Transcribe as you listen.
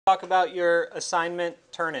talk about your assignment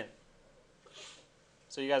turn-in.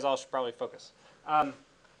 So you guys all should probably focus.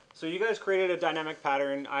 So you guys created a dynamic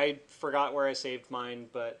pattern. I forgot where I saved mine,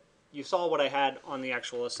 but you saw what I had on the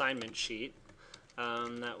actual assignment sheet.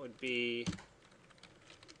 That would be,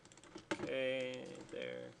 okay,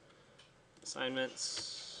 there,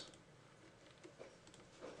 assignments.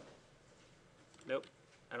 Nope,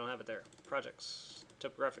 I don't have it there. Projects,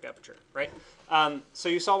 topographic aperture, right? So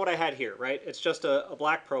you saw what I had here, right? It's just a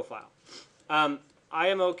black profile. I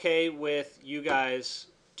am okay with you guys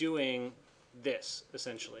doing this,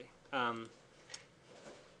 essentially. These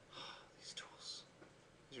tools,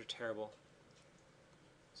 these are terrible.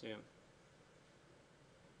 Zoom.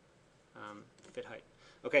 Fit height.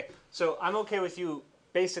 Okay, so I'm okay with you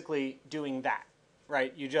basically doing that,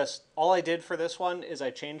 right? You just, all I did for this one is I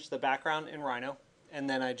changed the background in Rhino, and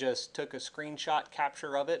then I just took a screenshot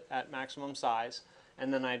capture of it at maximum size,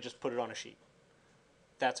 and then I just put it on a sheet.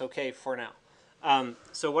 That's okay for now.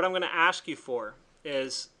 So what I'm going to ask you for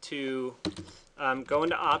is to go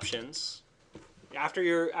into options. After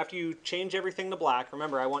you change everything to black,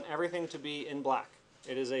 remember I want everything to be in black.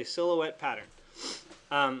 It is a silhouette pattern.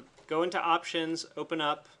 Go into options, open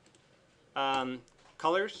up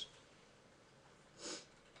colors,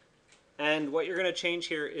 and what you're going to change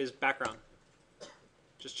here is background.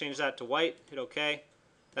 Just change that to white, hit OK.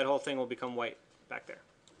 That whole thing will become white back there.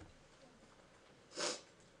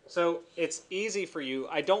 So it's easy for you.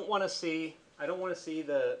 I don't want to see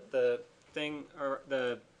the thing or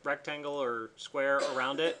the rectangle or square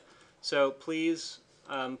around it. So please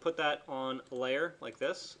put that on a layer like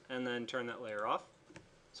this, and then turn that layer off,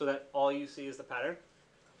 so that all you see is the pattern.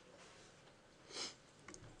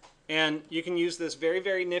 And you can use this very,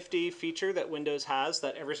 very nifty feature that Windows has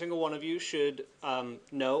that every single one of you should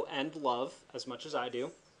know and love as much as I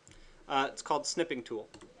do. It's called Snipping Tool.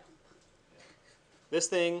 This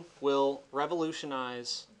thing will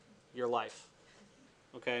revolutionize your life.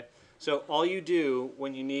 Okay? So all you do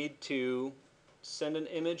when you need to send an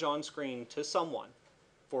image on screen to someone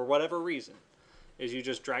for whatever reason is you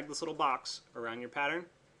just drag this little box around your pattern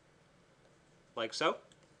like so.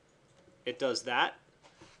 It does that,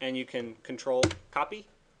 and you can control copy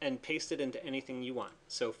and paste it into anything you want.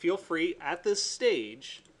 So feel free at this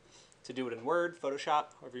stage to do it in Word, Photoshop,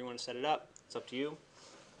 however you want to set it up. It's up to you.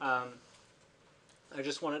 I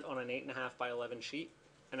just want it on an 8.5 by 11 sheet,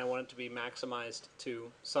 and I want it to be maximized to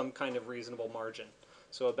some kind of reasonable margin.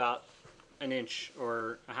 So about an inch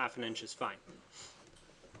or a half an inch is fine.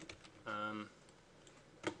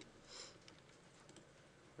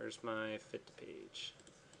 Where's my fit to page?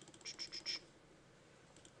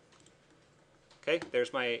 Okay,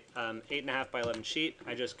 there's my 8.5 by 11 sheet.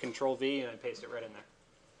 I just Control V and I paste it right in there.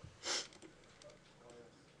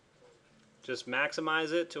 Just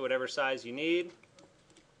maximize it to whatever size you need.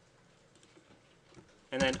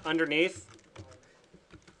 And then underneath,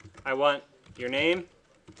 I want your name,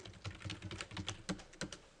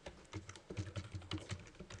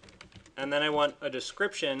 and then I want a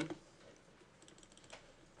description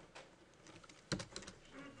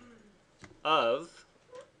of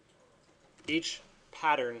each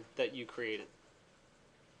pattern that you created.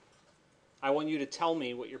 I want you to tell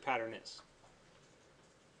me what your pattern is.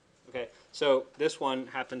 Okay, so this one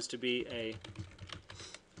happens to be a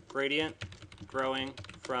gradient growing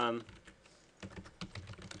from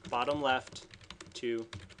bottom left to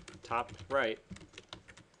top right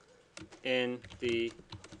in the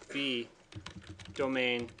V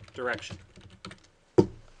domain direction.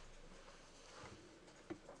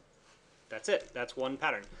 That's it. That's one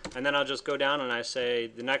pattern. And then I'll just go down and I say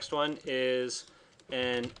the next one is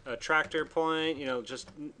an attractor point, you know, just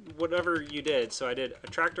whatever you did. So I did a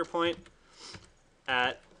attractor point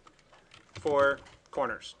at 4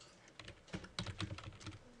 corners.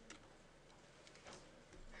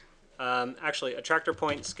 Actually, attractor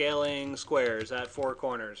point scaling squares at 4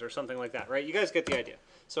 corners or something like that, right? You guys get the idea.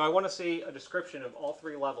 So I want to see a description of all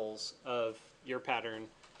 3 levels of your pattern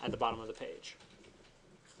at the bottom of the page.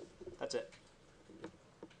 That's it.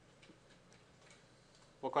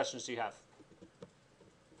 What questions do you have?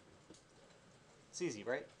 It's easy,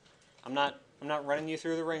 right? I'm not running you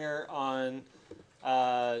through the ringer on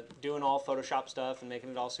doing all Photoshop stuff and making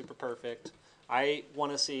it all super perfect. I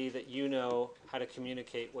want to see that you know how to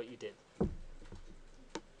communicate what you did.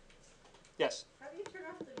 Yes? How do you turn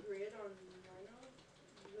off the grid on Rhino?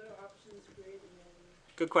 You go to options, grid, and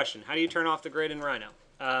then... Good question. How do you turn off the grid in Rhino?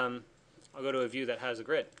 I'll go to a view that has a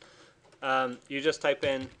grid. You just type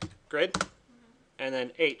in grid, and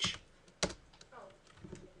then H,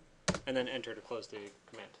 and then enter to close the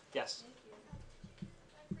command. Yes?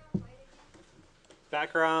 Thank you.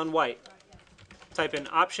 Background white. type in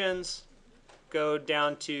options, go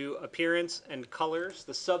down to appearance and colors,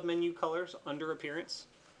 the sub-menu colors under appearance,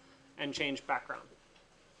 and change background.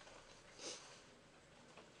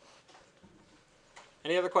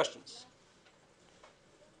 Any other questions?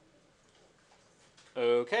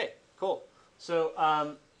 Okay, cool. So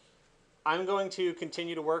I'm going to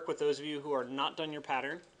continue to work with those of you who are not done your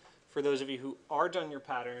pattern. For those of you who are done your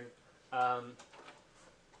pattern,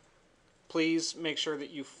 please make sure that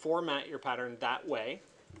you format your pattern that way,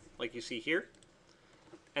 like you see here.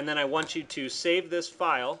 And then I want you to save this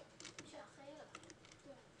file.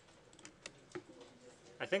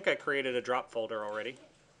 I think I created a drop folder already.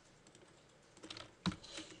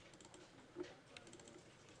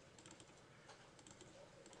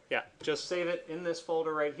 Yeah, just save it in this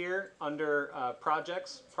folder right here under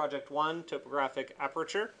projects, project 1, topographic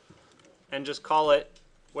aperture, and just call it,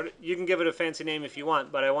 you can give it a fancy name if you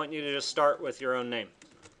want, but I want you to just start with your own name.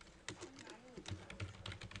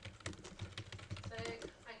 So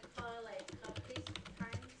I call it like cupcake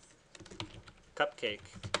times? Cupcake,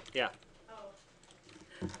 yeah.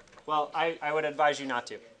 Oh. Well, I would advise you not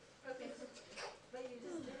to. Okay. But you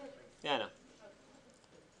just did it. Yeah, I know.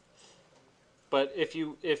 But if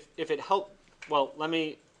it helped, well, let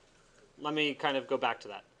me kind of go back to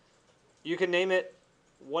that. You can name it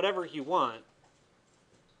whatever you want,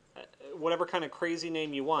 whatever kind of crazy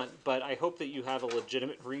name you want, but I hope that you have a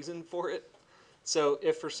legitimate reason for it. So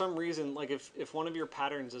if for some reason, like if one of your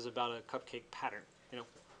patterns is about a cupcake pattern, you know,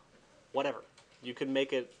 whatever, you can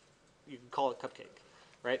make it, you can call it cupcake,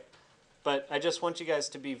 right? But I just want you guys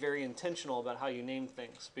to be very intentional about how you name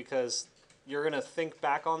things, because you're going to think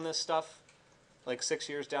back on this stuff like 6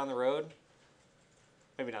 years down the road.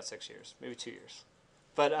 Maybe not 6 years, maybe 2 years.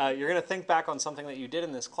 But you're going to think back on something that you did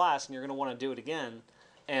in this class, and you're going to want to do it again,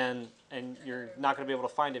 and you're not going to be able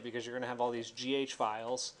to find it because you're going to have all these GH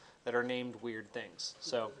files that are named weird things.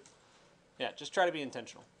 So yeah, just try to be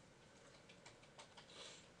intentional.